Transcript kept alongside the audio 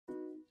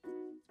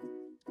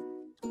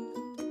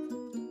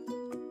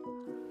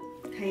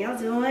How y'all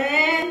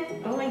doing?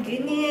 Oh my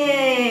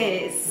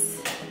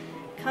goodness.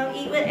 Come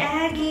eat with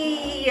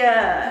Aggie.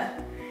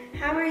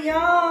 How are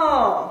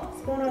y'all?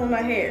 What's going on with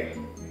my hair?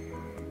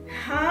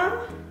 Huh?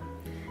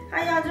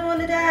 How y'all doing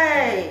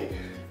today?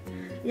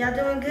 Y'all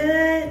doing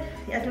good?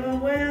 Y'all doing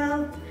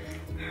well?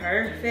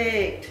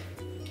 Perfect.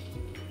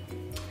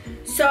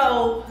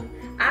 So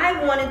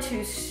I wanted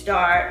to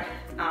start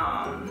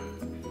come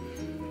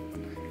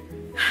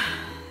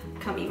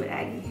eat with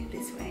Aggie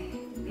this way.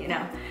 You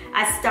know,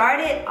 I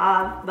started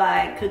off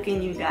by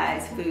cooking you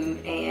guys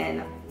food,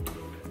 and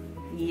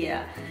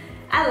yeah,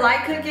 I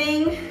like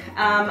cooking.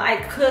 I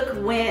cook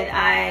when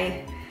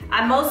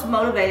I'm most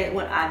motivated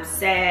when I'm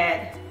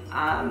sad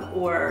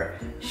or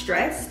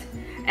stressed.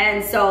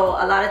 And so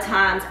a lot of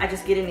times I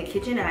just get in the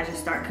kitchen and I just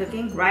start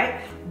cooking,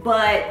 right?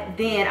 But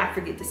then I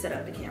forget to set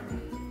up the camera,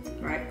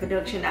 right?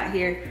 Production out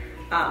here.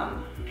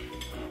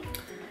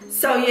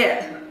 So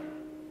yeah,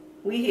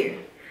 we here.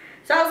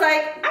 So I was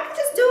like, I could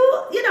just do,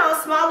 you know,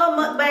 a small little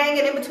mukbang,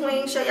 and in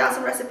between show y'all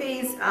some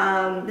recipes,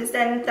 this,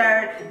 that, and the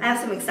third. I have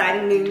some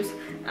exciting news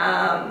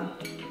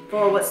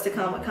for what's to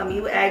come with Come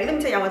Eat with Aggie. Let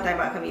me tell y'all one thing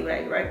about Come Eat with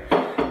Aggie,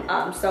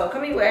 right? So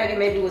Come Eat with Aggie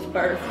maybe was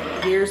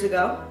birthed years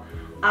ago.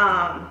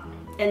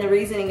 And the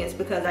reasoning is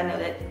because I know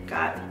that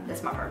God,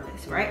 that's my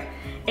purpose, right?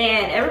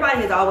 And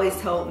everybody has always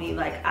told me,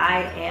 like,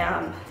 I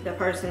am the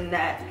person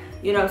that,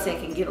 you know what I'm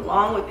saying, can get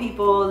along with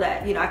people,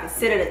 that, you know, I can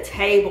sit at a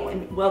table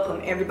and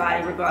welcome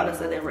everybody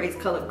regardless of their race,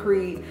 color,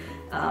 creed,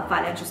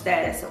 financial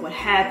status, or what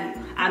have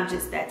you. I'm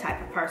just that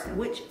type of person,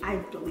 which I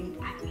believe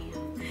I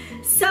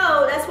am.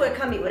 So that's where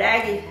Come Eat with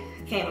Aggie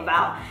came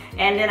about.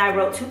 And then I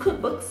wrote 2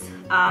 cookbooks.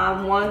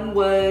 One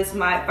was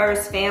my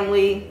first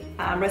family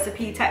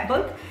recipe type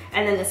book,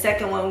 and then the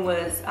second one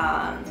was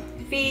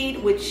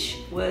Feed, which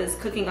was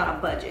cooking on a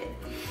budget.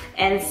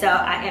 And so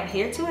I am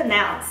here to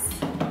announce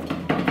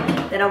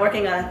that I'm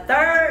working on a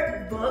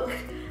 3rd book.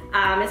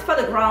 It's for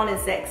the grown and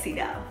sexy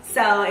though.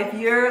 So if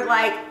you're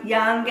like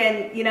young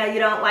and you know you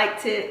don't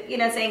like to, you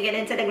know, saying get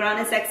into the grown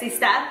and sexy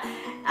stuff,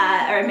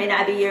 or it may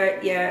not be your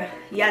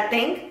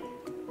thing,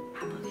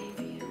 I believe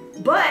for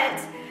you. But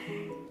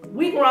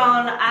we grown.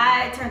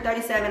 I turned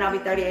 37. I'll be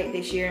 38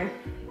 this year.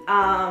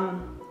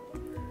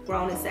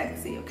 Grown and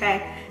sexy,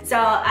 okay? So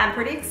I'm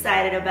pretty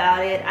excited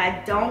about it.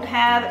 I don't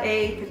have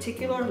a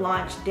particular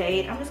launch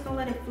date. I'm just gonna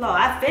let it flow.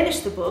 I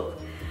finished the book.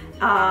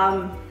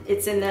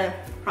 It's in the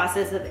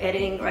process of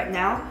editing right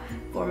now,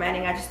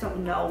 formatting. I just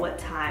don't know what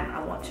time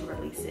I want to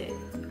release it.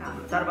 I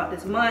thought about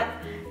this month,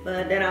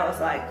 but then I was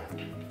like,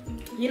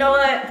 you know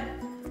what,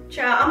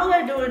 child, I'm gonna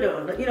let it do what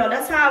it do. You know,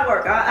 that's how I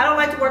work. I don't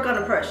like to work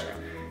under pressure.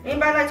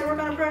 Anybody like to work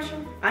under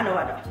pressure? I know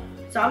I don't.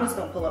 So I'm just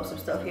gonna pull up some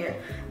stuff here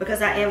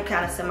because I am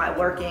kind of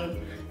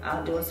semi-working,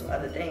 doing some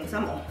other things.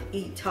 I'm gonna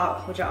eat,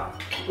 talk with y'all.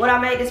 What I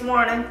made this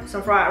morning,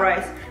 some fried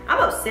rice. I'm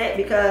upset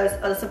because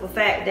of the simple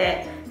fact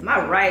that my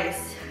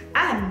rice,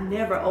 I have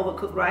never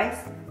overcooked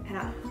rice, and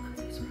I overcooked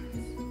this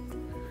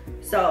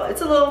rice. So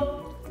it's a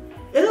little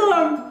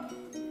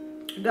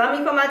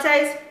gummy for my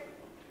taste,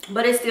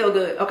 but it's still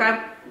good, okay?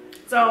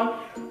 So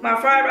my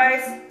fried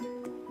rice,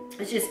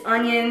 it's just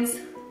onions,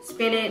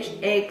 spinach,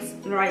 eggs,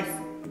 and rice.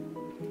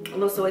 A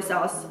little soy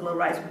sauce, a little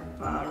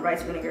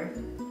rice vinegar.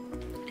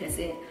 That's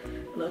it.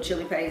 A little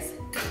chili paste.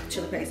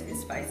 Chili paste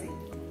is spicy.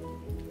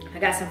 I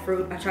got some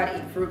fruit. I try to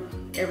eat fruit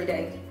every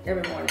day,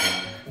 every morning,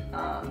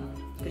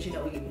 because you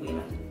know we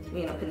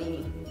in a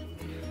panini,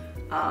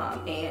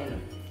 and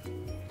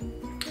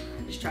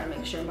just try to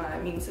make sure my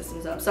immune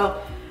system's up.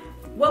 So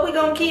what we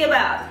gonna key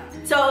about?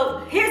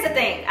 So here's the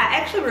thing. I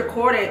actually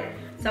recorded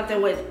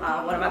something with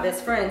one of my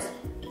best friends,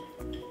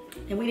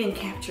 and we didn't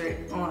capture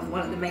it on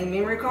one of the main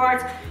memory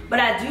cards, but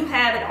I do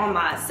have it on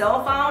my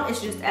cell phone. It's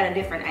just at a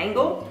different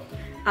angle.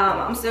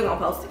 I'm still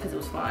gonna post it because it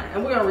was fun,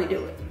 and we're gonna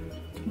redo it.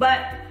 But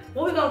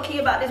what we're gonna key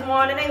about this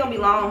morning, it ain't gonna be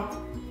long.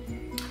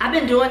 I've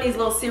been doing these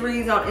little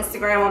series on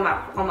Instagram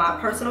on my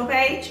personal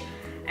page,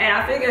 and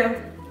I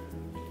figure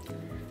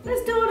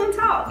let's do it and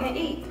talk and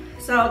eat.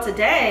 So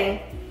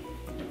today,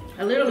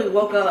 I literally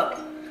woke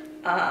up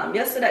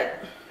yesterday,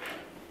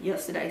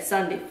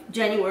 Sunday,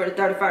 January the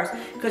 31st,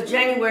 because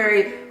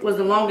January was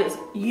the longest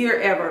year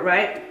ever,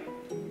 right?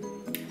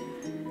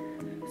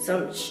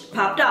 Some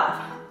popped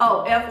off.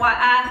 Oh,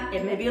 FYI,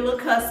 it may be a little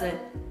cussing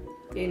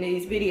in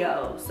these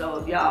videos, so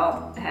if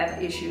y'all have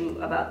an issue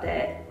about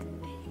that,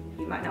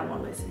 you might not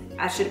want to listen.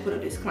 I should have put a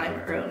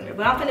disclaimer earlier,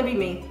 but I'm finna be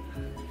me.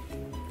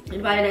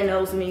 Anybody that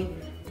knows me,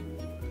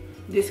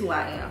 this is who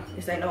I am.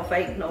 This ain't no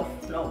fake, no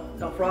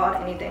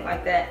fraud, anything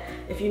like that.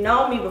 If you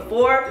know me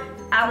before,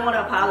 I want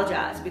to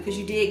apologize because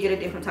you did get a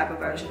different type of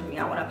version of me.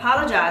 I want to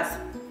apologize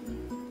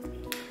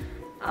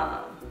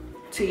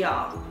to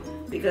y'all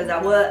because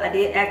I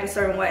did act a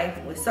certain way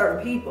with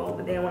certain people,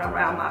 but then when I'm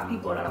around my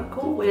people that I'm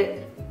cool with,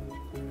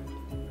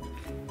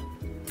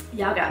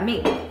 y'all got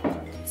me.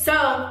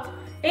 So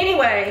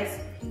anyways,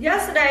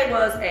 yesterday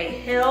was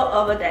a hell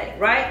of a day,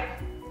 right?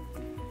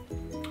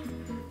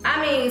 I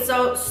mean,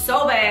 so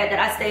bad that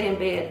I stayed in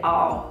bed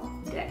all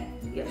day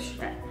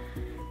yesterday.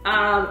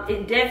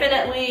 It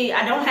definitely,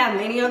 I don't have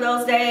many of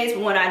those days,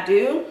 but when I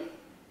do,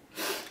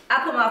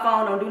 I put my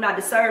phone on do not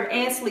disturb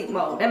and sleep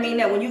mode. That means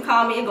that when you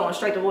call me, it's going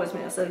straight to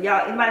voicemail. So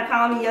y'all, anybody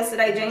call me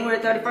yesterday, January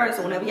 31st,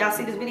 or whenever y'all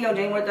see this video,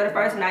 January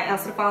 31st, and I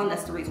answer the phone,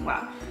 that's the reason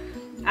why.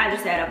 I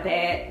just had a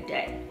bad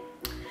day.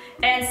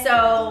 And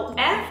so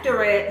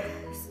after it,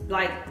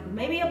 like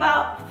maybe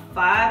about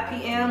 5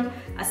 p.m.,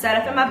 I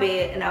sat up in my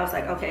bed and I was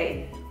like,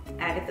 okay,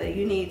 Agatha,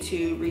 you need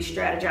to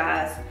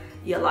re-strategize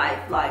your life.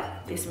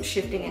 Like, there's some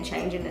shifting and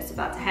changing that's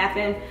about to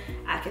happen.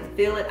 I can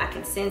feel it, I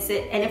can sense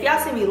it. And if y'all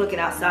see me looking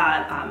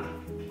outside,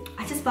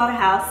 I just bought a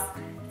house.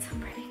 It's so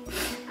pretty.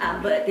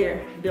 But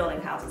they're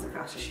building houses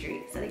across the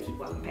street, so they keep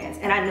walking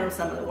past. And I know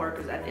some of the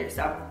workers out there,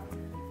 so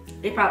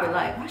they probably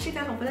like, why she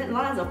got open that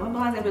lines open? My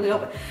blinds ain't really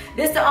open.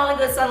 This is the only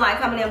good sunlight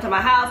coming into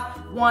my house.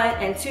 1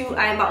 and 2,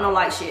 I ain't bought no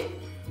light shit.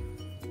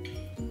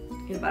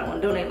 Anybody want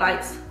to donate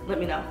lights? Let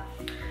me know.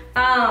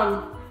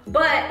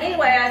 But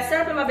anyway, I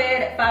sat up in my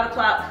bed at 5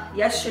 o'clock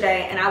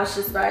yesterday, and I was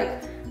just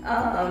like,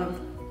 oh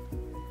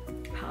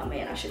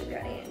man, I should have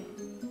got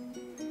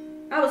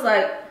in. I was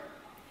like,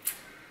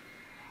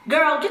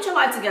 girl, get your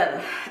life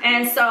together.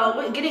 And so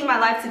with getting my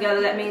life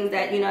together, that means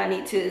that, you know, I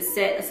need to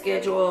set a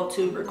schedule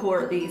to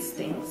record these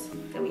things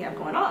that we have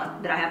going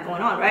on, that I have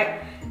going on,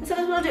 right? And so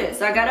that's what I did.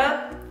 So I got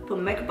up, put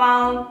my makeup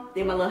on,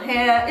 did my little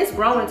hair. It's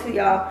growing too,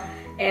 y'all.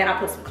 And I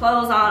put some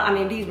clothes on. I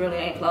mean, these really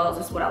ain't clothes.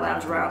 This is what I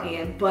lounge around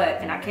in.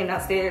 And I came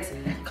downstairs,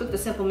 cooked a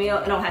simple meal.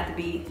 It don't have to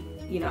be,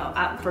 you know,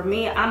 for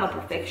me, I'm a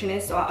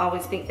perfectionist, so I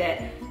always think that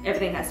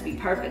everything has to be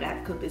perfect. I have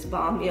to cook this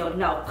bomb meal.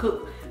 No,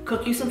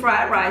 cook you some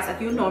fried rice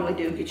like you normally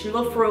do. Get your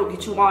little fruit,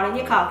 get your water and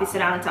your coffee, sit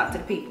down and talk to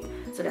the people.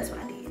 So that's what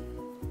I did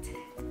today.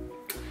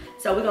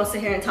 So we're gonna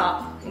sit here and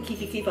talk and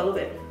keep a little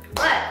bit.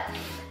 But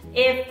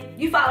if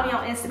you follow me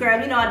on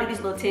Instagram, you know I do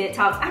these little TED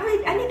Talks.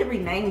 I need to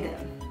rename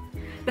them.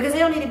 Because they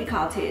don't need to be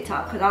called TED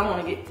Talk, because I don't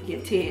want to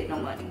give Ted no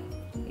money.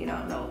 You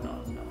know, no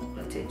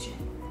attention.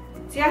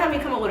 See, I had me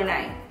come up with a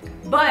name.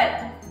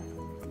 But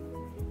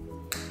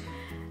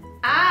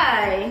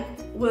I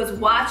was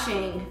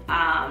watching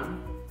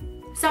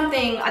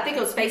something, I think it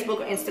was Facebook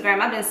or Instagram.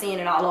 I've been seeing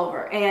it all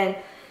over. And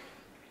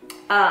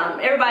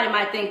everybody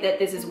might think that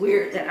this is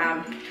weird that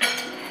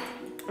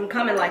I'm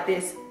coming like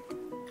this,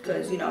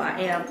 because, you know, I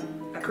am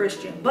a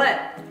Christian.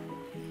 But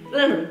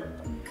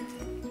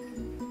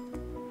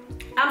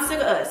I'm sick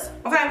of us,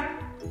 okay?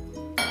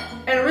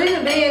 And the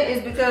reason being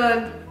is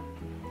because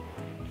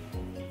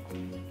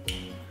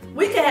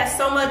we can have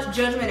so much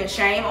judgment and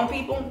shame on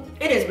people.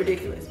 It is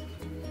ridiculous.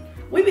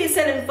 We be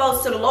sending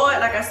folks to the Lord,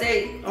 like I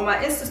said on my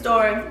Insta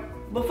story,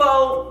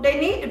 before they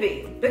need to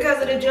be,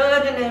 because of the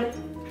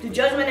the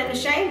judgment and the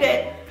shame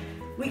that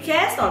we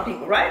cast on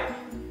people, right?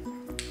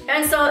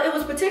 And so it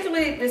was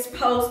particularly this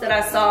post that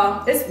I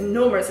saw. It's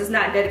numerous, it's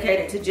not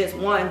dedicated to just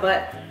one,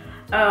 but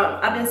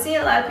I've been seeing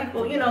a lot of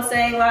people, you know,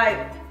 saying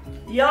like,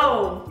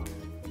 yo,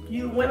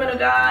 you women of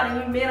God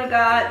and you men of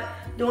God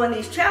doing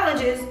these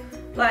challenges,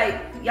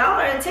 like, y'all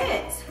are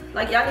intense.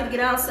 Like, y'all need to get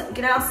out, sit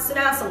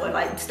down somewhere.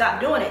 Like, stop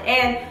doing it.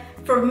 And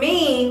for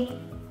me,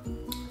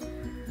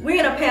 we're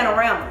in a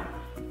panorama.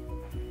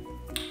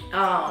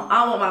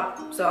 I don't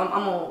want so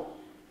I'm gonna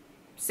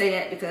say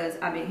that because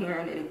I've been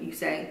hearing that if you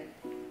say,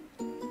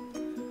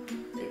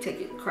 they take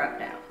your crap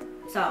down.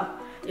 So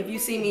if you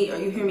see me or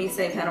you hear me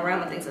say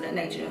panorama, things of that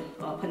nature,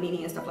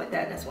 panini and stuff like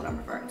that, that's what I'm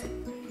referring to.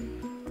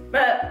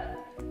 But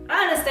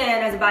I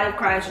understand as a body of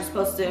Christ, you're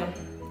supposed to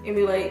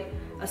emulate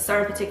a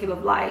certain particular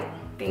light,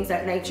 things of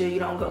that nature. You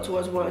don't go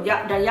towards the world. Y'all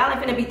ain't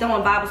finna be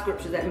throwing Bible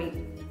scriptures at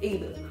me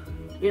either.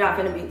 You're not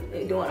finna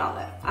be doing all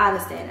that. I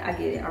understand it, I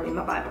get it, I read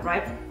my Bible,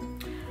 right?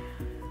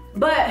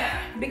 But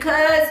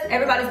because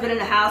everybody's been in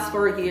the house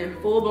for a year,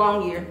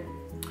 full-blown year,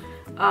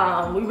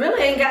 we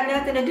really ain't got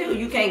nothing to do.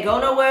 You can't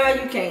go nowhere,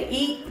 you can't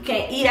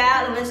eat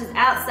out unless it's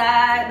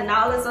outside and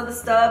all this other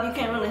stuff. You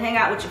can't really hang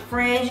out with your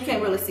friends, you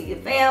can't really see your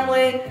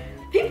family.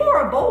 People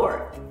are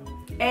bored.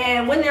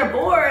 And when they're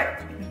bored,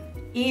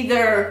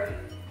 either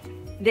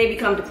they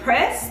become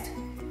depressed,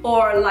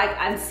 or like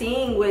I'm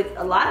seeing with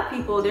a lot of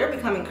people, they're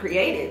becoming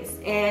creatives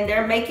and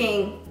they're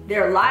making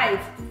their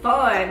life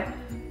fun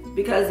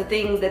because the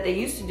things that they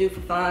used to do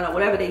for fun or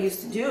whatever they used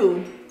to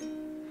do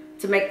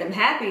to make them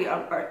happy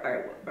are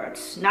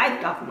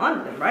sniped off from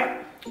under them,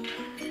 right?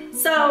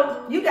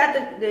 So you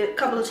got the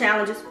couple of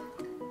challenges,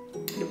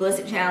 the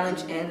Blessed Challenge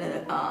and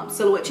the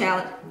Silhouette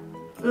Challenge.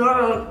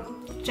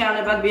 Challenge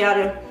about to be out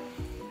there,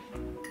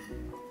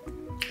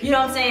 you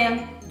know what I'm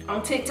saying,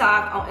 on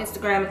TikTok, on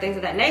Instagram and things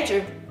of that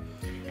nature.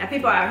 And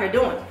people are out here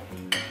doing.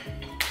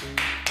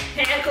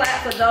 Hand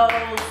clap for those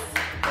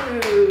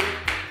who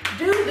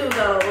do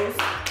those,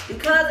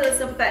 because of the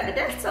simple fact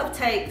that stuff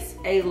takes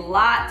a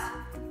lot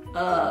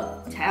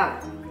of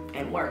talent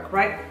and work,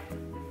 right?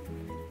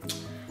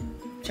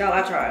 Child,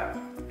 I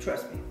tried.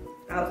 Trust me.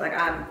 I was like,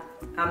 I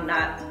don't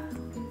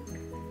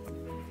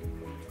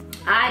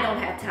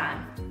have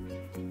time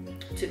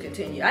to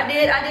continue. I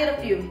did a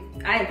few.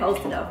 I ain't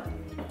posted though,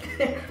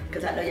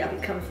 because I know y'all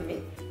be coming for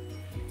me.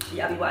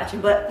 Y'all be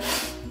watching, but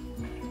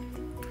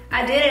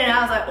I did it and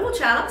I was like, oh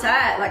child, I'm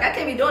tired. Like, I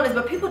can't be doing this.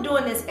 But people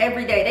doing this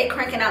every day. They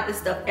cranking out this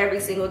stuff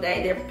every single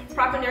day. They're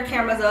propping their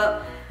cameras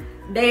up.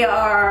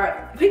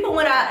 people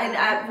went out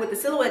and with the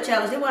silhouette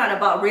challenge, they went out and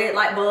bought red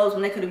light bulbs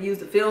when they could have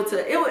used the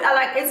filter.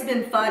 It's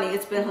been funny,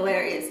 it's been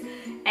hilarious,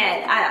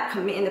 and I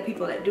commend the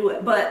people that do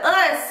it. But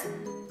us,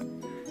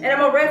 and I'm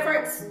gonna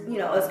reference, you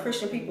know, us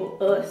Christian people,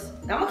 us.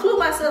 I'm gonna include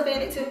myself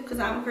in it too, because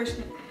I'm a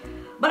Christian.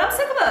 But I'm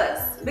sick of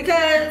us,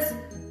 because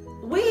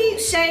we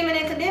shaming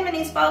and condemning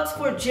these folks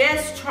for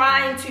just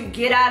trying to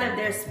get out of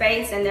their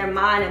space and their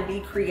mind and be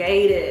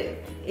creative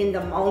in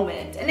the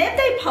moment. And if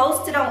they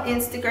post it on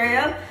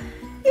Instagram,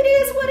 it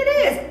is what it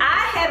is.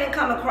 I haven't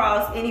come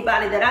across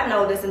anybody that I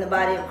know that's in the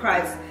body of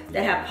Christ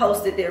that have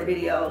posted their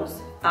videos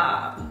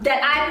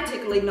that I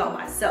particularly know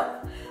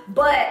myself.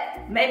 But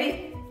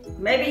maybe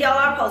y'all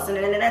are posting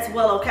it, and that's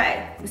well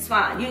okay. It's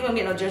fine. You ain't gonna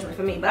get no judgment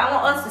from me. But I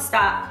want us to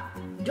stop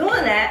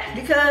doing that,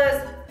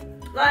 because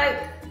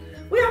like,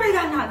 we already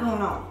got a lot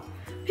going on.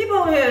 People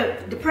over here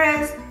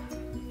depressed.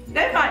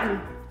 They're fighting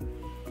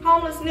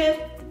homelessness.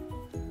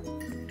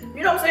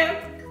 You know what I'm saying?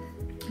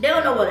 They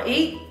don't know what to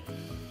eat.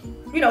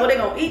 You know what they're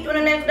gonna eat for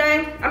the next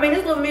day. I mean,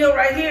 this little meal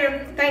right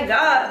here, thank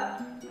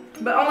God,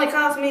 but only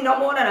cost me no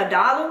more than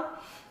 $1.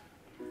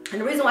 And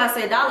the reason why I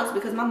say $1 is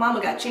because my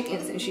mama got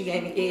chickens and she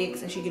gave me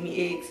eggs, and she give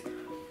me eggs.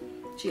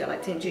 She got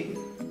like 10 chickens.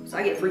 So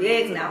I get free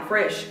eggs now,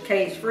 fresh,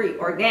 cage free,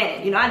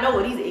 organic. You know, I know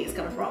where these eggs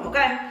coming from,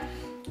 okay?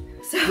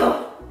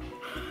 So,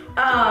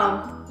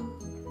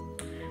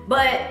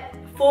 but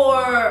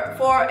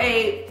for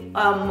a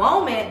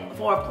moment,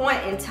 for a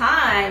point in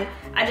time,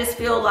 I just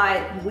feel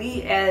like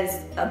we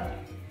as a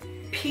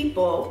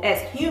people,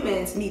 as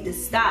humans, need to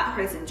stop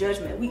pressing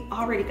judgment. We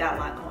already got a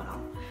lot going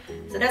on.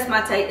 So that's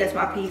my take, that's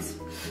my piece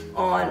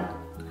on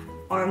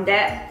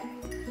that.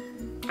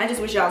 I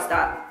just wish y'all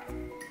stop.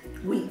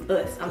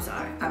 Us, I'm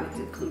sorry, I meant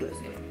to include us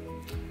in it.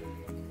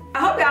 I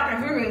hope y'all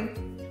can hear me.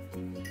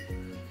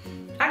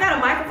 I got a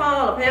microphone,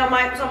 a lapel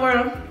mic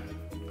somewhere.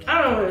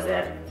 I don't know where it's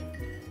at.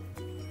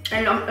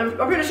 And I'm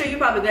pretty sure you're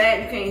probably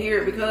glad you can't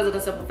hear it because of the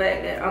simple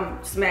fact that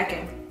I'm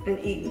smacking and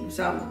eating.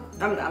 So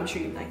I'm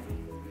sure you're thankful.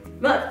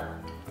 But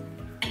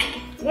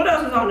what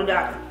else is on the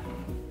docket?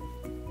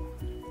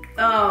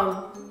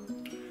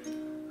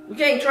 We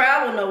can't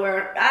travel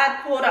nowhere.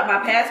 I pulled out my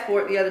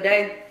passport the other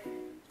day,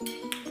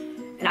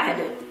 and I had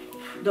to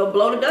go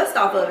blow the dust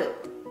off of it.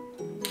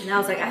 And I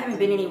was like, I haven't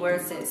been anywhere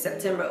since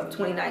September of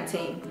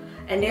 2019.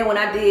 And then when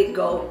I did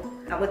go,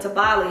 I went to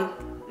Bali.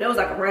 That was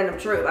like a random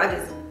trip. I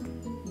just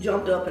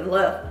jumped up and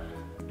left.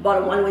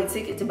 Bought a one-way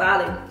ticket to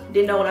Bali.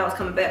 Didn't know when I was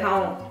coming back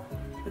home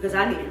because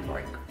I needed a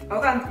break.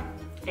 Okay.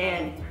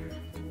 And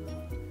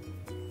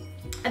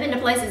I've been to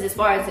places as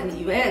far as in the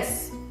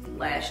US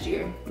last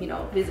year, you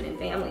know, visiting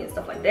family and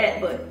stuff like that,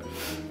 but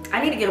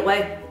I need to get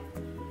away.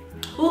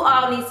 Who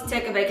all needs to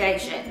take a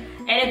vacation?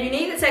 And if you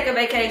need to take a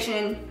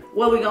vacation,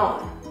 where we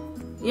going?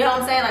 You know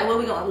what I'm saying? Like, where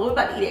we going? What we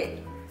about to eat at?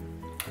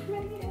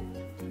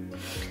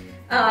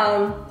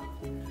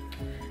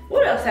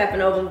 What else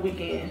happened over the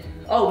weekend?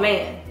 Oh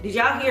man, did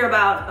y'all hear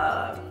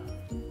about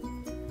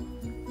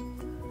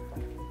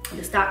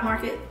the stock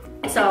market?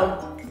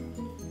 So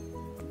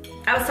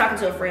I was talking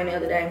to a friend the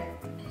other day,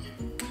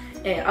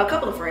 and a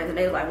couple of friends, and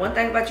they were like, one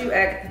thing about you,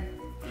 Aggie,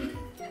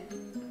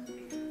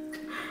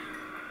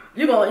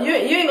 you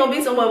ain't gonna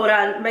be somewhere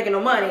without making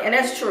no money. And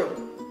that's true.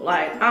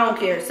 Like, I don't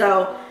care.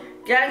 So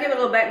gotta give a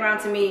little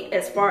background to me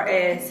as far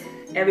as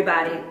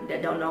everybody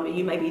that don't know me.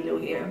 You may be new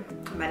here.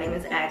 My name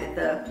is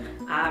Agatha.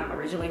 I'm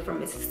originally from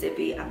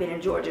Mississippi. I've been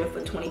in Georgia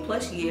for 20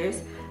 plus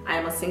years. I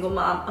am a single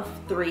mom of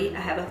 3. I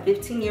have a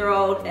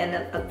 15-year-old and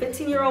a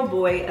 15-year-old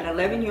boy, an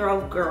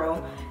 11-year-old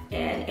girl,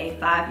 and a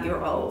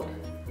 5-year-old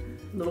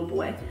little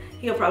boy.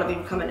 He'll probably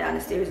be coming down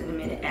the stairs in a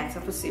minute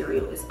asking for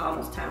cereal. It's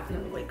almost time for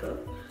him to wake up.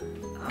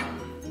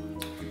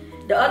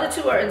 The other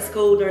 2 are in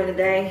school during the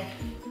day.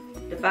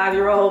 The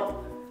 5-year-old,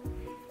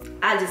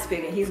 I just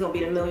figured he's gonna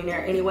be the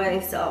millionaire anyway,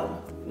 so,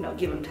 you know,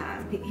 give him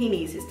time. He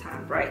needs his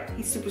time, right?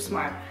 He's super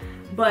smart.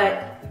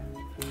 But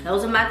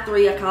those are my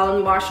 3. I call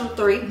them Marshall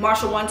 3,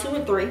 Marshall 1, 2,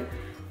 and 3,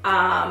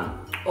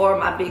 or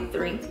my big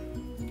 3.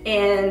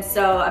 And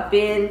so I've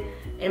been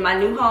in my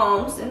new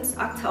home since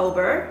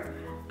October,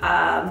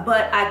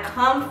 but I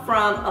come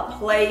from a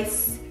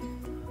place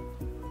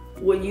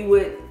where you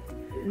would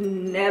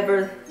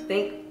never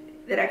think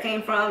that I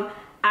came from.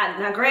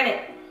 Now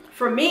granted,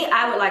 for me,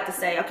 I would like to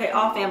say, okay,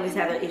 all families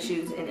have their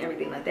issues and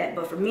everything like that.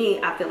 But for me,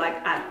 I feel like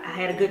I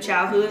had a good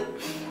childhood.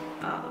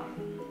 I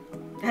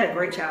had a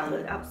great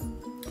childhood.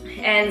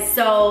 And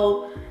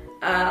so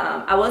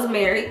I was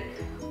married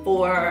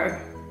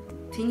for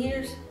 10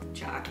 years.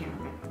 Child, I can't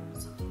remember.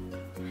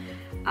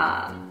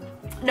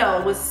 No,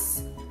 it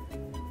was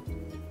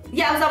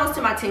almost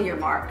to my 10-year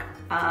mark.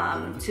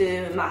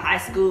 To my high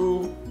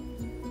school.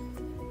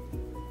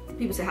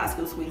 People say high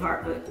school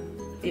sweetheart, but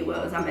it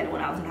was. I met him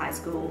when I was in high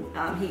school.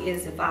 He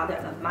is the father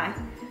of my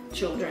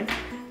children.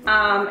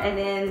 And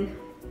then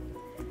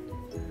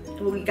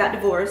we got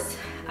divorced.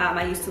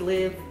 I used to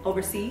live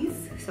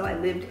overseas, so I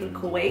lived in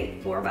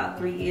Kuwait for about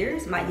 3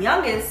 years. My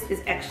youngest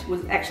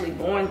was actually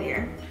born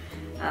there,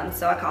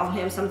 so I call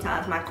him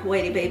sometimes my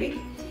Kuwaiti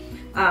baby.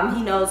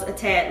 He knows a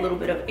tad little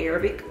bit of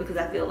Arabic because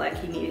I feel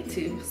like he needed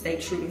to stay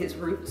true to his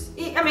roots.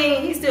 I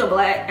mean, he's still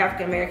black,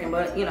 African American,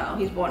 but you know,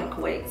 he's born in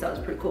Kuwait, so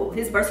it's pretty cool.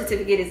 His birth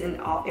certificate is in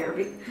all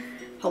Arabic.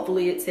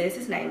 Hopefully it says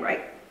his name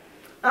right.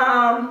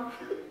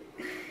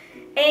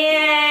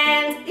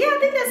 And yeah, I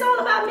think that's all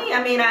about me.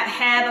 I mean, I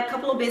have a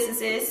couple of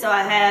businesses. So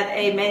I have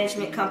a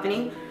management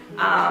company.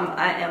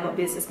 I am a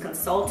business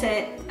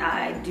consultant.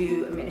 I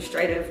do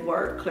administrative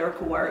work,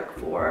 clerical work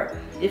for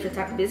different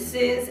types of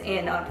businesses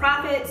and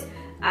nonprofits.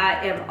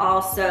 I am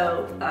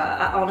also,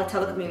 I own a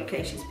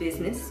telecommunications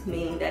business,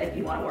 meaning that if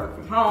you want to work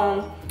from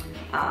home,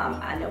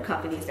 I know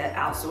companies that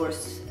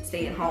outsource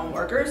stay-at-home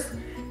workers.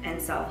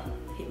 And so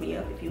hit me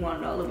up if you want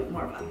to know a little bit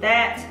more about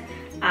that.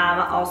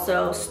 I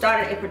also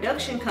started a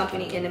production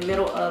company in the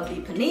middle of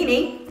the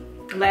Panini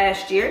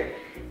last year,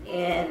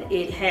 and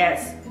it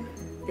has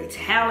the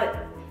talent.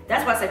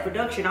 That's why I say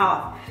production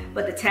off.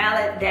 But the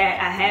talent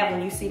that I have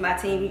when you see my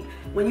team,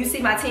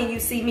 you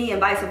see me, and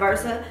vice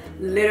versa.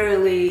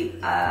 Literally,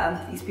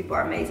 these people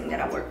are amazing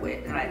that I work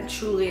with, and I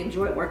truly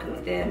enjoy working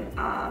with them,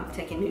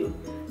 taking new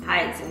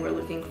heights, and we're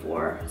looking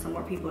for some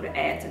more people to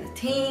add to the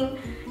team.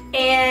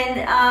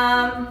 And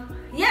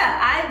yeah,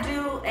 I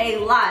do a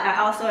lot. I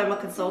also am a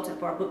consultant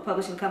for a book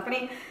publishing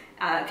company.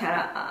 I kind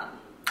of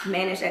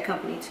manage that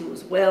company too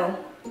as well.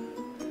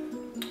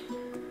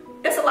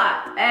 It's a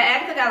lot. I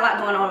actually got a lot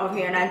going on over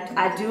here, and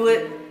I do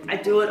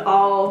it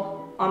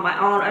all on my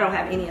own. I don't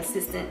have any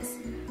assistants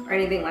or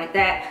anything like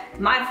that.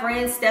 My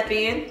friends step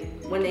in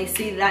when they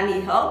see that I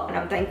need help, and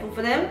I'm thankful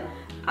for them.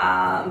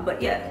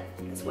 But yeah,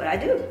 that's what I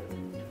do.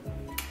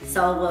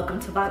 So welcome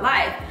to my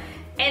life.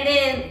 And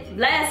then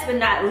last but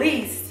not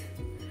least,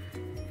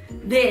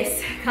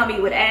 this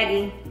Coming with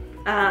Aggie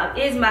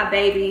is my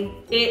baby.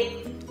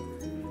 It's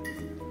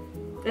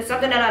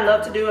something that I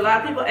love to do. A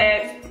lot of people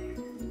ask,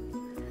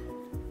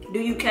 do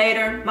you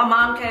cater? My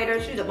mom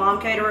caters. She's a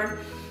bomb caterer.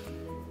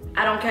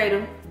 I don't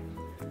cater.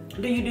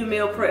 Do you do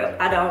meal prep?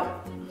 I don't.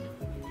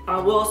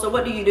 Well, so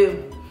what do you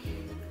do?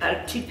 I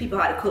teach people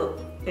how to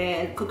cook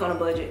and cook on a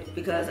budget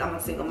because I'm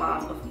a single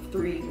mom of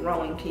 3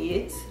 growing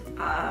kids.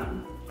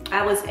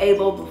 I was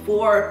able,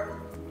 before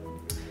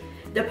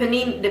the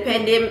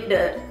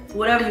pandemic,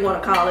 whatever you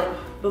want to call it,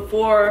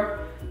 before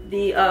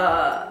the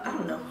I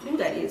don't know who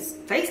that is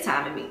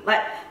FaceTiming me.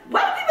 Like,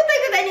 why do people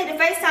think that they need to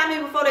FaceTime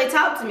me before they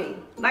talk to me?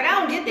 Like, I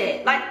don't get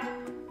that. Like,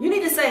 you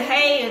need to say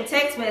hey and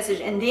text message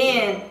and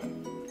then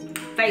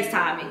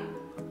FaceTime me.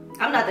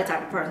 I'm not that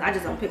type of person. I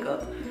just don't pick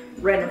up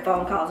random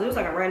phone calls. It was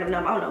like a random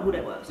number. I don't know who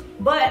that was.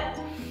 But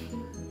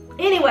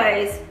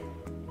anyways,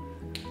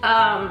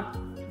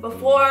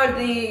 before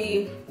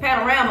the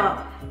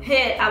panorama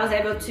hit, I was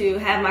able to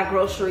have my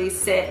groceries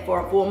set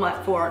for a full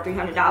month for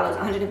 $300,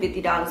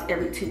 $150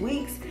 every 2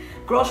 weeks.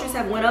 Groceries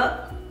have went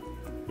up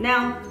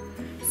now,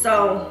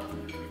 so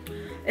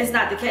it's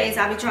not the case.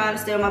 I be trying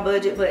to stay on my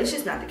budget, but it's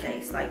just not the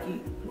case. Like,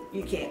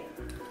 you can't.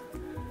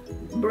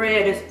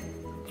 Bread is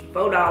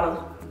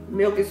 $4.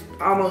 Milk is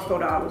almost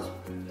 $4.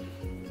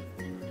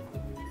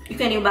 You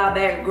can't even buy a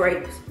bag of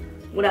grapes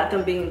without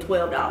them being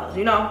 $12,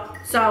 you know?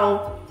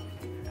 So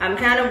I'm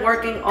kind of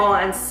working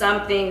on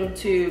something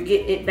to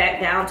get it back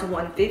down to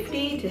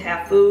 $150 to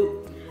have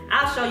food.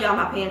 I'll show y'all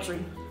my pantry.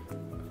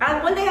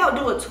 One day I'll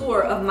do a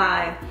tour of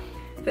my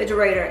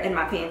refrigerator and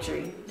my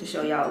pantry to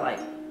show y'all, like,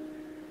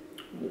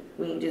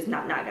 we ain't just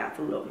not got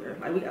food over here.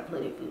 Like, we got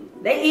plenty of food.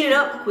 They eat it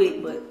up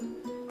quick, but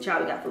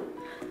child, we got food.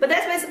 But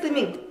that's basically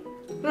me.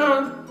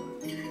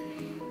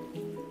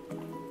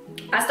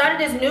 I started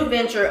this new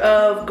venture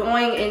of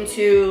going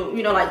into,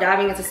 you know, like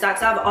diving into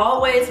stocks. I've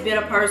always been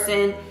a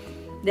person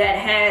that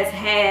has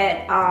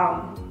had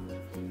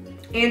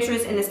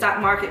interest in the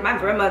stock market. My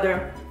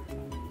grandfather,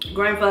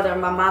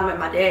 my mom, and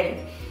my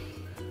daddy,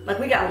 like,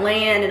 we got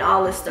land and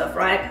all this stuff,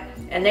 right?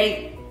 And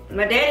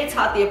my daddy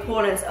taught the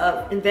importance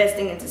of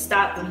investing into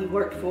stock when he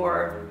worked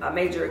for a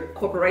major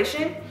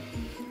corporation,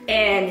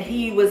 and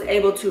he was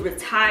able to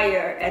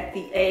retire at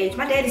the age,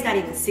 my daddy's not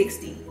even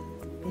 60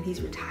 and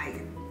he's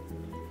retired.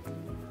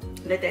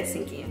 Let that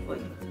sink in for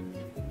you.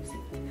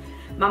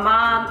 My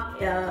mom,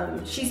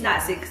 she's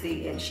not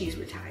 60 and she's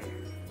retired.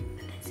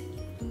 Let that sink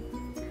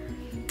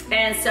in.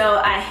 And so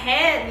I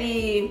had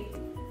the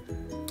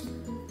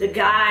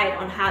guide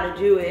on how to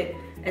do it.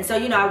 And so,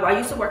 you know, I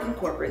used to work in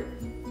corporate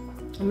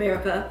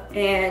America,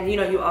 and you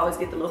know, you always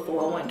get the little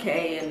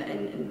 401k and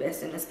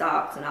invest in the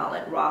stocks and all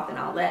that, Roth and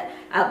all that.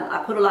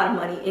 I put a lot of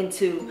money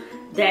into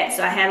that,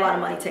 so I had a lot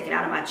of money taken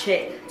out of my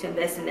check to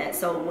invest in that.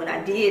 So when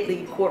I did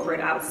leave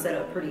corporate, I was set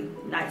up pretty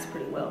nice,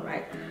 pretty well,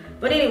 right?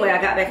 But anyway, I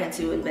got back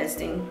into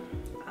investing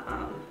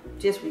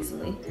just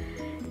recently,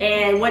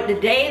 and the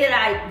day that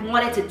I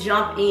wanted to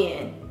jump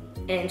in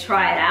and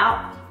try it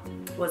out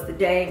was the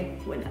day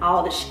when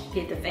all the shit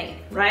hit the fan,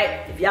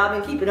 right? If y'all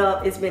been keeping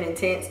up, it's been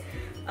intense.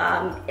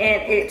 And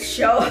it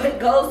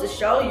goes to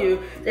show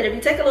you that if you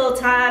take a little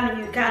time and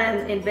you kind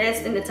of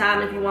invest in the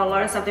time if you want to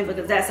learn something,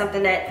 because that's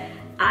something that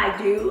I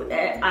do.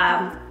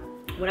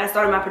 When I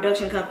started my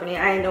production company,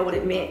 I didn't know what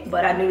it meant,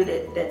 but I knew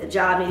that the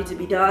job needed to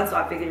be done, so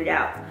I figured it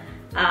out.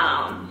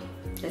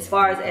 As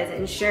far as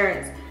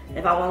insurance,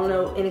 if I want to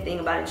know anything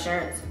about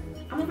insurance,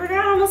 I'm gonna figure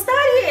out, I'm gonna study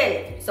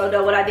it.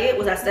 So what I did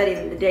was I studied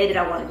it the day that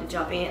I wanted to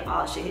jump in,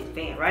 all shit hit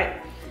the fan,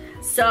 right?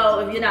 So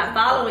if you're not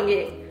following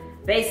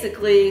it,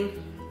 basically,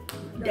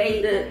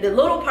 the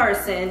little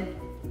person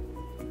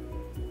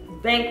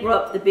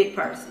bankrupt the big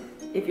person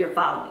if you're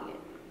following it,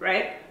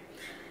 right?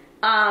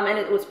 And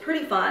it was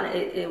pretty fun.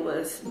 It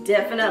was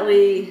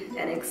definitely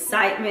an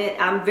excitement.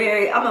 I'm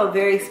a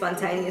very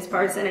spontaneous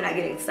person, and I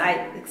get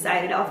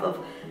excited off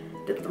of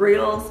the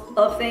thrills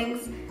of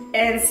things.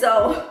 And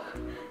so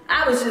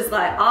I was just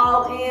like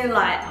all in,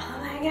 like, oh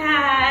my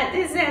God,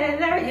 this, that,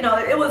 and that. You know,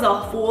 it was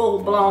a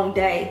full-blown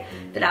day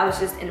that I was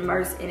just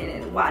immersed in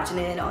it and watching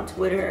it on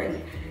Twitter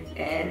and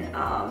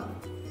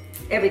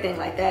everything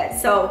like that.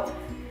 So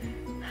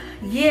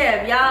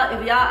yeah, if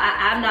y'all,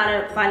 I'm not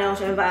a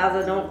financial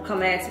advisor. Don't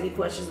come ask me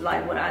questions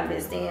like what I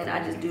invest in.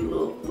 I just do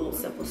little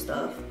simple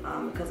stuff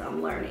because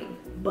I'm learning.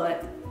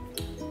 But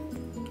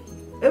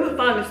it was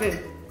fun to see.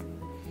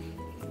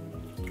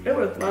 It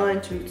was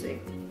fun to see.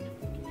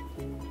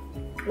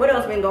 What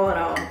else been going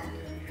on?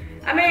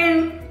 I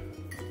mean,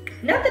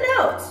 nothing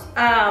else.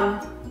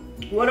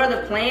 What are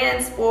the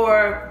plans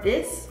for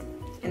this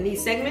and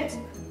these segments?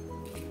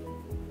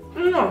 I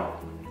don't know.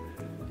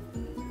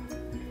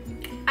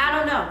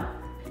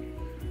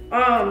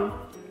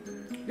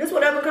 Just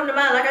whatever come to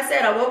mind. Like I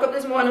said, I woke up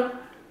this morning,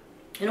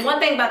 and the one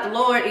thing about the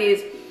Lord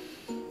is,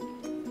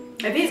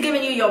 if He's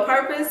giving you your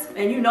purpose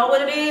and you know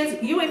what it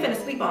is, you ain't finna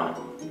sleep on it.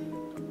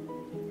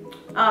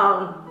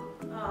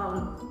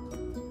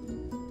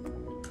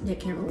 That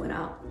camera went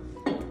out.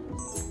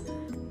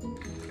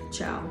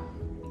 Ciao.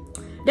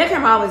 That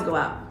camera always go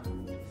out.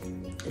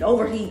 It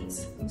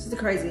overheats. This is the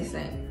craziest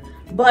thing.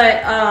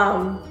 But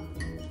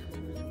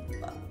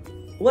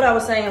what I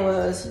was saying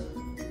was,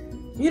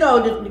 you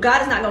know,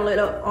 God is not gonna let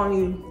up on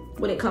you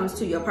when it comes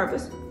to your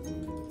purpose.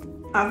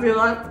 I feel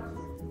like,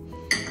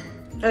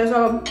 and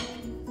so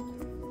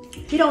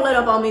He don't let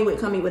up on me with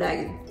coming with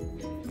Aggie.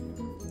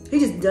 He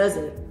just does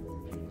it.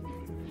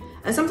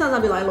 And sometimes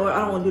I'll be like, Lord, I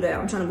don't want to do that.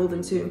 I'm trying to move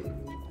into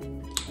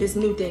this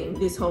new thing,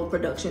 this whole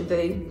production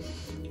thing,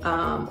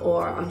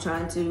 or I'm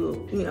trying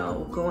to, you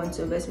know, go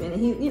into investment.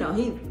 And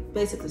he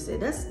basically said,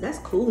 that's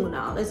cool and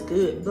all, that's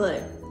good,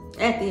 but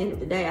at the end of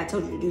the day, I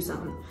told you to do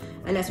something,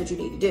 and that's what you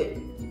need to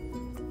do.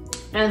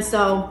 And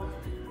so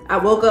I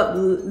woke up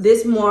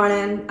this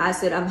morning. I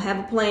said, I have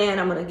a plan.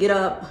 I'm gonna get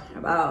up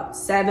about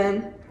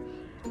 7,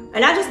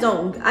 and I just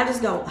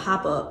don't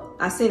hop up.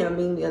 I seen a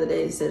meme the other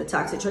day that said a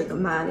toxic trait of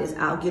mine is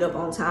I'll get up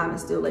on time and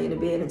still lay in the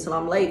bed until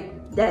I'm late.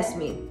 That's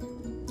me.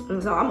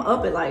 And so I'm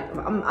up at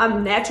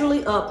I'm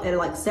naturally up at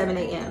like 7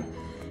 a.m.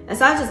 And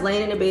so I was just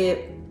laying in the bed,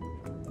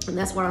 and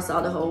that's where I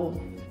saw the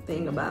whole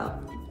thing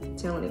about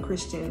telling the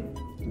Christian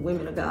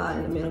women of God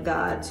and the men of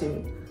God to,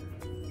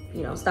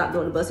 you know, stop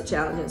doing the busted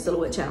challenge and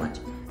silhouette challenge.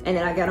 And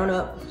then I got on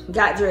up,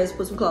 got dressed,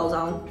 put some clothes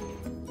on,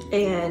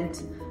 and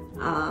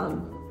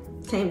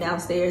came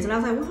downstairs, and I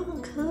was like, what am I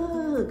gonna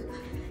cook?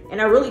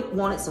 And I really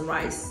wanted some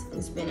rice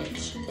and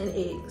spinach and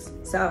eggs.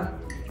 So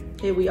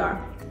here we are.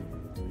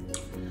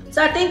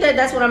 So I think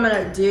that's what I'm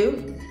gonna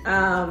do.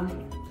 I'm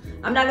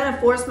not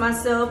gonna force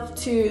myself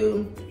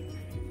to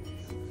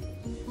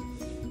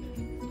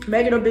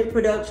make it a big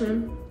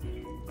production.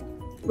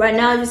 Right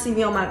now, you see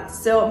me on my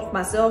cell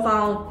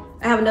phone.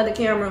 I have another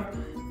camera.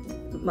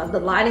 The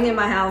lighting in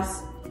my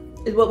house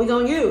is what we're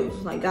gonna use.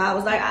 Like God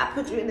was like, I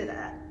put you into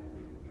that.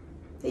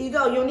 Here you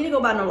go. You don't need to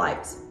go buy no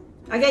lights.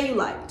 I gave you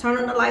light. Turn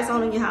on the lights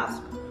on in your house.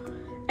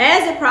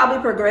 As it probably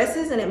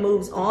progresses and it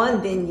moves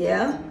on, then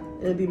yeah,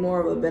 it'll be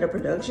more of a better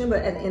production.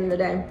 But at the end of the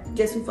day,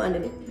 guess who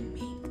funded it?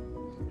 Me.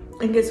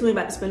 And guess who ain't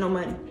about to spend no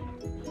money?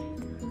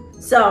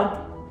 So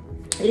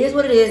it is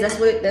what it is.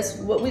 That's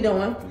what we're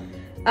doing.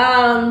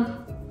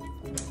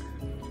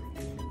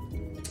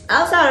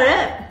 Outside of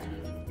that,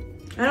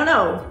 I don't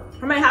know.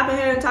 I may hop in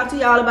here and talk to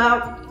y'all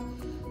about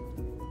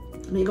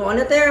me going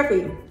to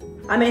therapy.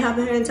 I may hop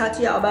in here and talk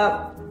to y'all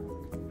about,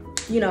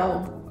 you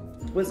know,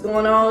 what's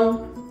going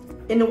on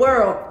in the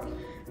world.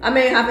 I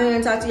may hop in here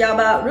and talk to y'all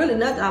about really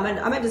nothing.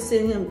 I might just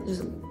sit here and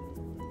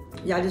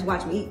y'all just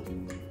watch me eat.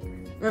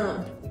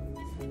 I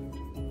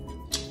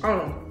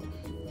don't know.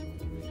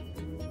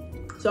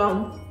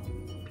 So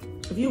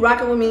if you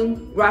rocking with me,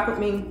 rock with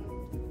me.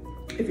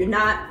 If you're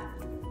not,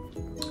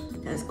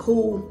 that's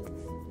cool.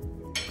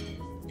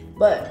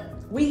 But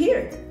we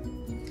here.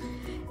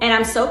 And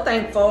I'm so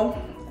thankful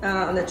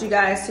that you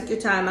guys took your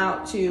time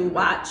out to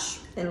watch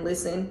and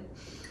listen.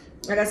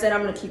 Like I said,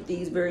 I'm gonna keep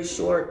these very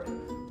short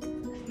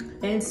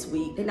and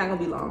sweet. They're not gonna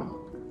be long.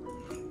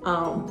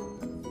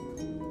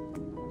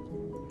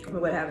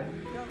 But what happened?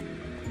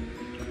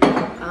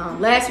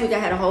 Last week I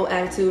had a whole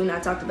attitude and I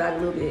talked about it a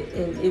little bit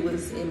and it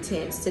was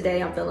intense.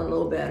 Today I'm feeling a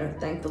little better,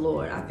 thank the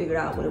Lord. I figured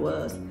out what it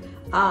was.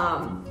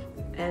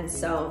 And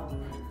so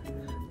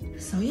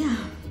yeah,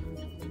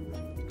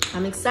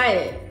 I'm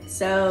excited.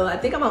 So I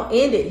think I'm gonna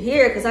end it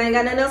here because I ain't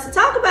got nothing else to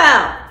talk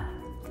about.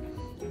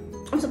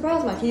 I'm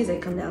surprised my kids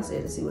ain't come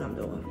downstairs to see what I'm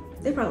doing.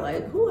 They're probably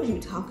like, who are you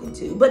talking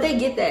to? But they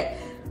get that.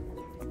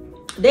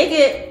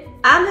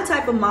 I'm the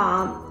type of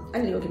mom I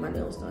need to go get my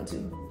nails done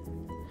too.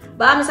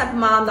 But I'm the type of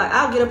mom, like,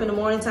 I'll get up in the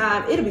morning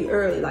time. It'll be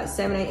early, like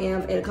 7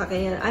 a.m., 8 o'clock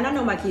a.m. And I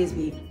know my kids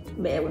be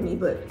mad with me,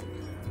 but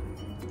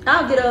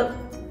I'll get up,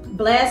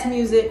 blast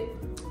music.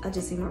 I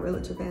just see my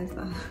realtor pass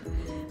by.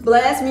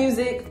 Blast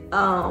music,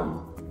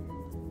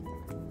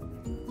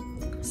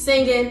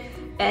 singing.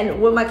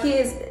 And with my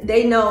kids,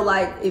 they know,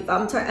 like, if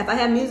I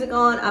have music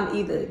on, I'm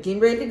either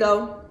getting ready to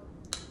go,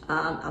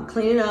 I'm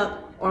cleaning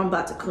up, or I'm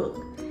about to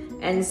cook.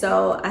 And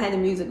so I had the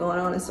music going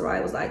on, and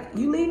Sarai was like,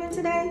 "You leaving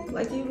today?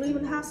 Like, you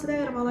leaving the house today?"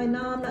 And I'm like,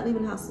 "No, I'm not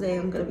leaving the house today.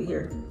 I'm gonna be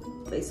here,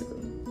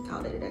 basically,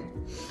 all day today."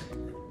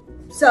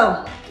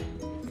 So,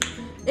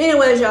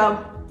 anyways,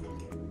 y'all,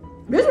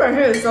 this right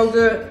here is so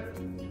good.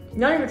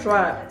 Not even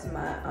try it. That's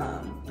my,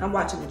 I'm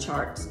watching the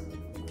charts.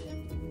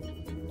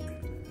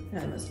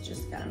 I must have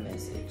just got a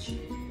message.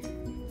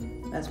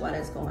 That's why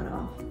that's going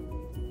off.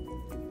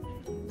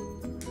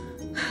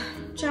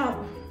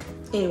 Ciao.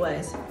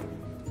 Anyways,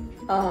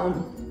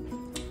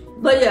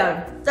 but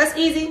yeah, that's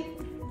easy.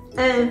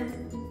 And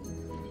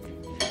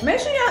make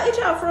sure y'all eat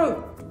y'all fruit.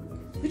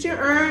 Get your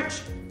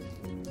orange.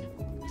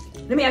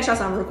 Let me ask y'all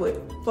something real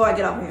quick before I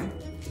get off here.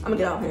 I'm gonna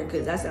get off here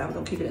because I said I'm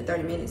gonna keep it at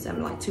 30 minutes.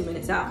 I'm like 2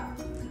 minutes out.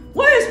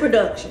 Where is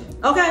production?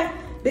 Okay,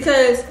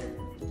 because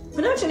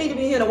production need to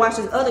be here to watch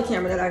this other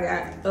camera that I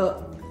got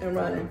up and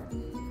running.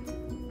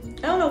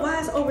 I don't know why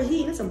it's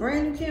overheating. It's a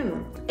brand new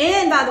camera.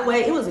 And by the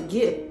way, it was a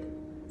gift.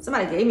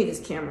 Somebody gave me this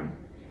camera.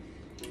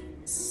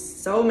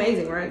 So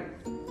amazing, right?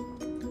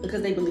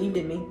 Because they believed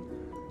in me.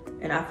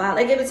 And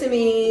they gave it to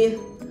me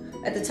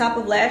at the top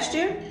of last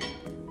year.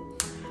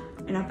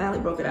 And I finally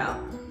broke it out.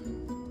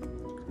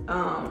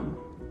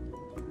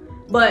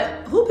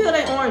 But who peeled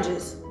their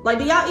oranges? Like,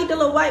 do y'all eat the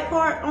little white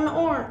part on the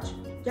orange?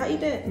 Y'all eat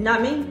that?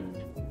 Not me.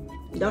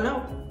 You don't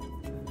know.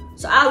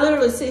 So I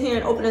literally sit here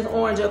and open this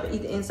orange up and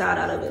eat the inside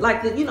out of it.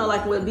 Like, you know,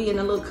 like what be in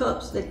the little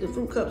cups, like the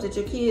fruit cups that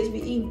your kids be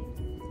eating.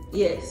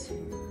 Yes.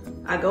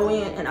 I go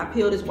in and I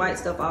peel this white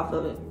stuff off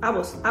of it. I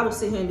will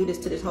sit here and do this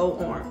to this whole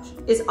orange.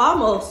 It's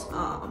almost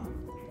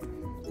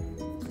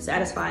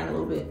satisfying a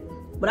little bit,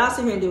 but I'll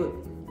sit here and do it.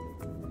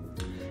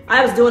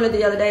 I was doing it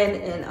the other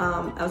day, and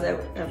I was at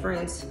a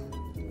friend's,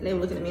 and they were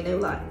looking at me and they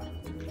were like,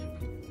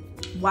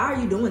 "Why are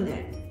you doing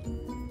that?"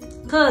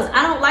 Cause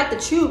I don't like to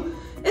chew.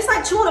 It's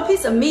like chewing a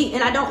piece of meat,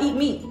 and I don't eat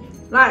meat.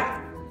 Like,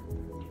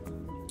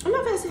 I'm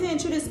not gonna sit here and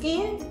chew this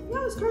skin.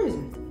 Y'all, it's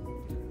crazy.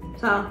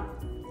 So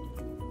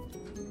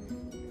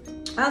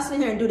I'll sit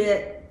here and do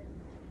that.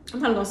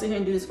 I'm probably gonna sit here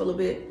and do this for a little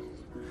bit.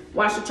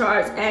 Watch the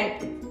charts,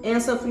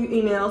 answer a few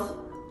emails,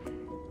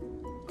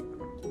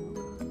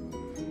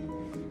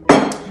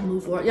 and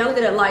move forward. Y'all look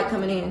at that light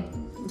coming in.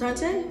 I'm trying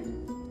to tell you,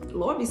 the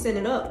Lord be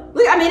setting it up.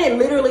 Look, I mean, it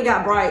literally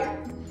got bright.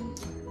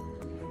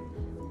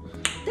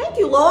 Thank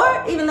you,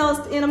 Lord, even though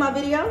it's the end of my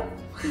video.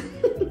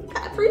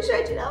 I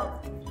appreciate you, though.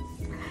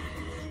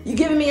 You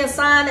giving me a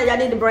sign that I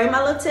need to bring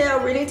my little tail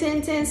really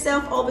 10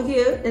 self over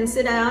here and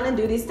sit down and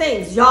do these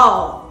things.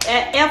 Y'all,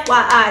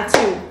 FYI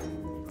too,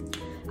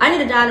 I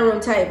need a dining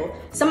room table.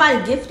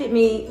 Somebody gifted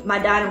me my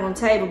dining room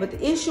table, but the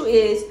issue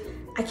is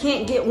I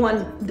can't get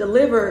one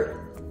delivered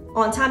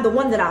on time, the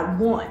one that I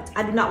want.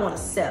 I do not want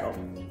to settle,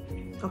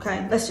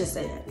 okay? Let's just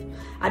say that.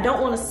 I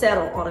don't want to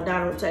settle on a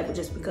dining room table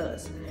just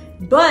because.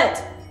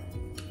 But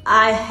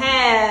I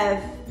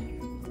have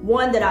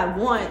one that I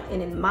want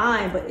and in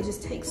mind, but it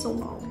just takes so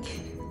long to get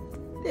it.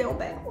 They don't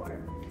back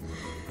order.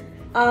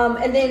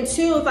 And then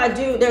two, if I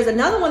do, there's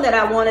another one that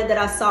I wanted that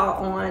I saw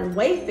on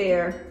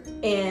Wayfair,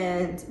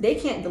 and they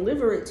can't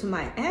deliver it to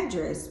my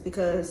address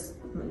because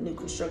I'm a new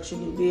construction,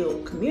 new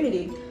build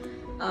community.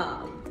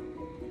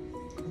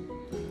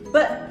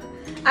 But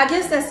I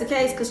guess that's the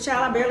case because,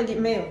 child, I barely get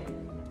mail.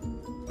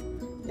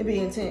 It be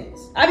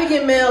intense. I be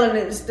getting mail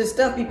and the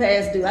stuff be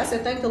past due. I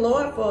said, thank the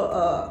Lord for,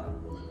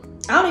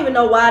 I don't even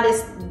know why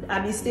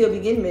I still be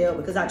getting mail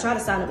because I try to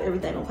sign up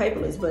everything on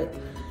paperless, but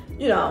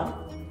you know,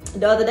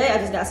 the other day I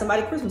just got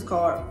somebody a Christmas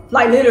card,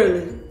 like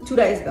literally 2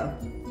 days ago.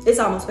 It's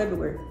almost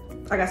February.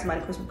 I got somebody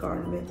a Christmas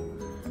card in the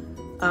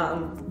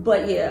mail.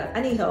 But yeah,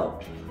 I need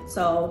help.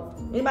 So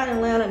anybody in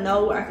Atlanta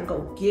know where I can go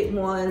get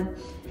one?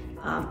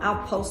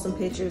 I'll post some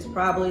pictures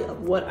probably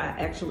of what I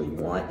actually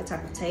want, the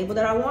type of table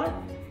that I want,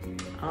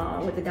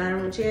 with the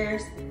dining room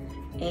chairs,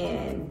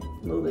 and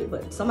move it.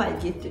 But somebody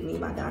gifted me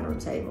my dining room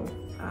table,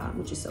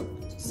 which is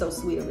so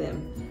sweet of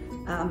them.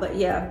 But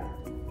yeah,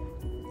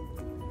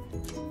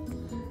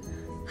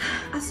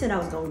 I said I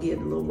was gonna give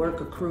the little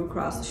worker crew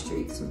across the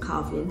street some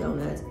coffee and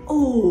donuts.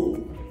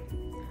 Oh,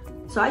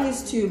 so I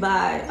used to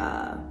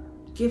buy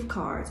gift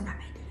cards, and I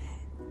may do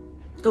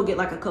that. Go get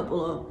like a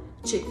couple of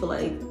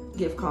Chick-fil-A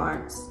gift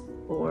cards,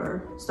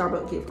 or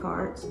Starbucks gift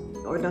cards,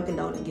 or Dunkin'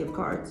 Donut gift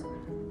cards,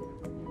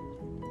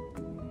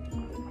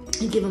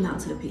 and give them out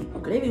to the people,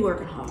 because they be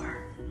working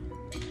hard.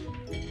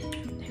 They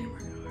be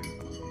working hard.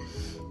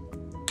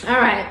 All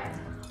right,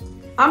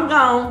 I'm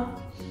gone.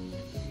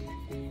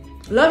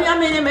 Love y'all,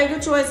 men, and make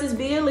good choices.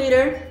 Be a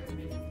leader.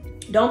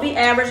 Don't be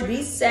average,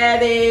 be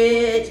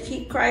savage.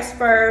 Keep Christ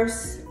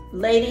first.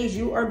 Ladies,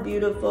 you are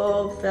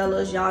beautiful.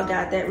 Fellas, y'all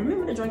got that.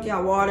 Remember to drink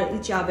y'all water,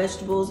 eat y'all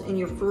vegetables and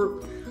your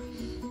fruit.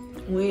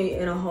 We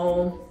in a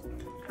whole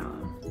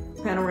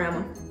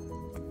panorama.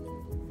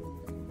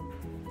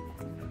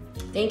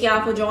 Thank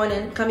y'all for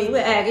joining. Come Eat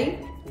with Aggie.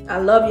 I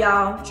love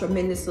y'all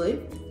tremendously.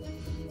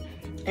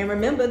 And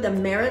remember, the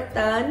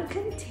marathon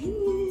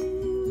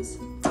continues.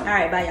 All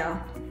right, bye y'all.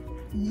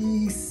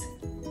 Yes.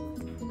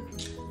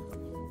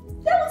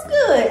 That was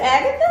good,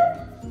 Agatha.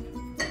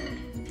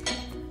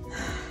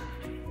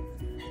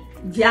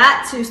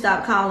 Got to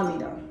stop calling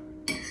me though.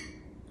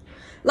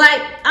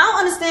 Like, I don't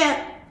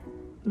understand.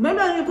 Maybe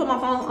I need to put my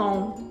phone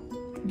on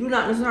do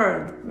not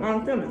disturb while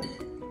I'm filming.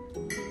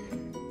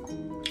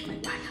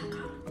 Like, why y'all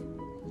calling?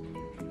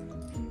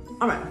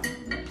 All right.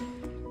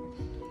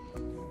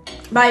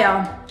 Bye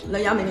y'all.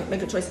 Let y'all make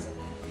good choices.